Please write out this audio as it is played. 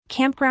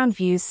Campground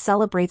Views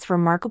celebrates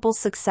remarkable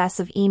success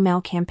of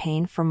email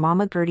campaign for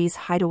Mama Gertie's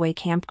Hideaway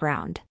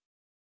Campground.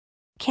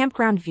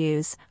 Campground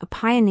Views, a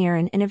pioneer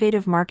in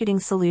innovative marketing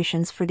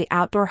solutions for the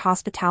outdoor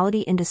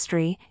hospitality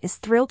industry, is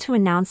thrilled to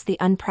announce the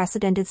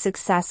unprecedented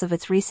success of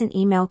its recent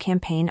email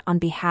campaign on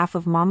behalf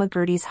of Mama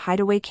Gertie's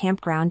Hideaway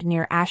Campground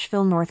near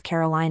Asheville, North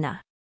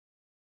Carolina.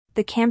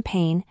 The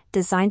campaign,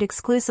 designed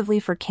exclusively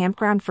for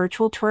Campground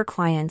virtual tour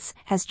clients,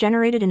 has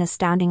generated an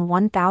astounding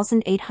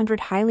 1,800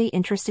 highly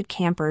interested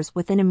campers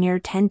within a mere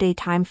 10-day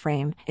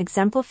timeframe,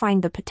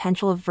 exemplifying the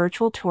potential of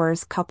virtual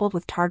tours coupled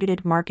with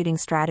targeted marketing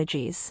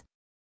strategies.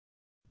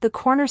 The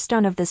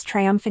cornerstone of this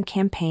triumphant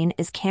campaign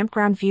is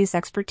Campground Views'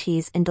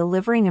 expertise in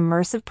delivering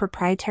immersive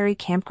proprietary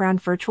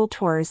campground virtual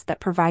tours that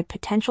provide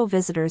potential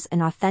visitors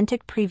an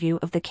authentic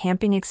preview of the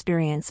camping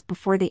experience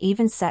before they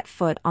even set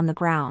foot on the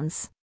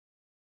grounds.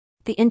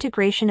 The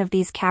integration of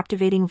these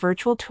captivating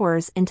virtual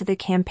tours into the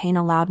campaign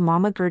allowed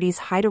Mama Gertie's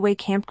Hideaway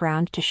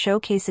Campground to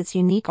showcase its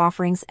unique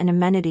offerings and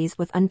amenities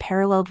with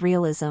unparalleled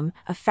realism,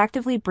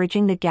 effectively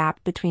bridging the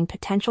gap between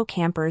potential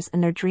campers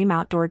and their dream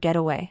outdoor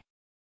getaway.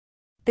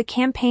 The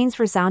campaign's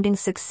resounding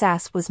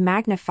success was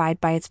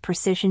magnified by its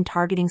precision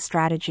targeting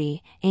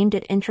strategy, aimed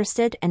at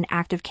interested and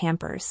active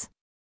campers.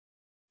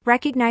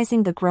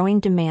 Recognizing the growing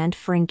demand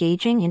for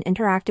engaging and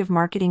interactive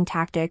marketing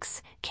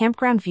tactics,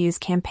 Campground Views'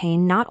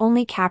 campaign not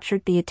only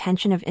captured the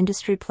attention of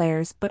industry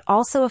players but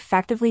also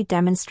effectively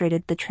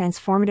demonstrated the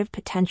transformative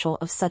potential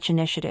of such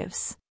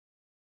initiatives.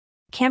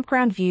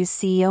 Campground Views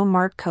CEO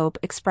Mark Cope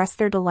expressed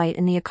their delight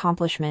in the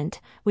accomplishment.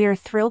 "We are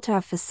thrilled to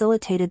have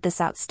facilitated this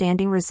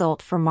outstanding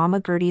result for Mama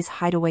Gertie's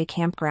Hideaway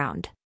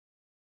Campground.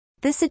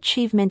 This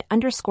achievement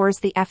underscores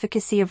the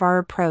efficacy of our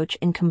approach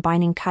in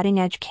combining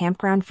cutting-edge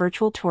campground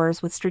virtual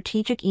tours with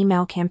strategic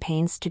email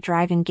campaigns to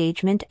drive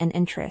engagement and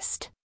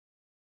interest.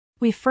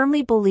 We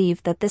firmly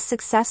believe that this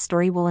success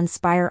story will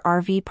inspire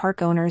RV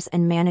park owners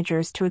and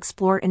managers to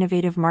explore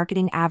innovative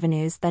marketing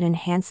avenues that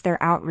enhance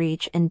their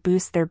outreach and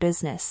boost their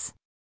business."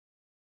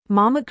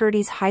 Mama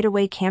Gertie's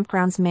Hideaway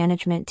Campground's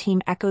management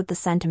team echoed the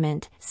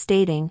sentiment,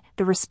 stating,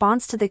 "The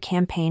response to the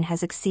campaign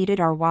has exceeded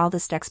our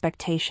wildest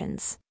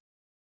expectations."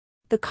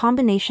 The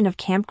combination of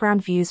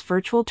Campground Views'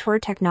 virtual tour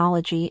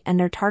technology and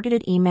their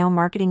targeted email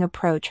marketing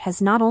approach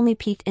has not only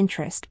piqued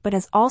interest but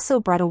has also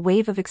brought a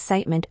wave of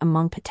excitement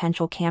among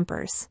potential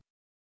campers.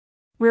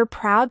 We're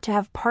proud to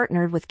have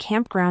partnered with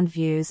Campground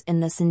Views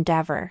in this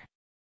endeavor.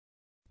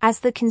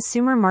 As the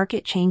consumer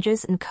market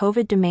changes and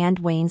COVID demand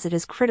wanes, it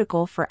is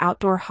critical for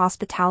outdoor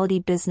hospitality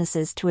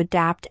businesses to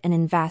adapt and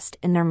invest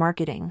in their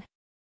marketing.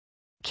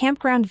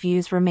 Campground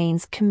Views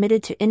remains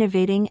committed to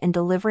innovating and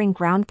delivering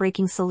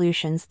groundbreaking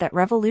solutions that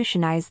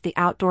revolutionize the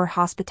outdoor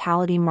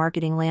hospitality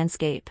marketing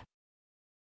landscape.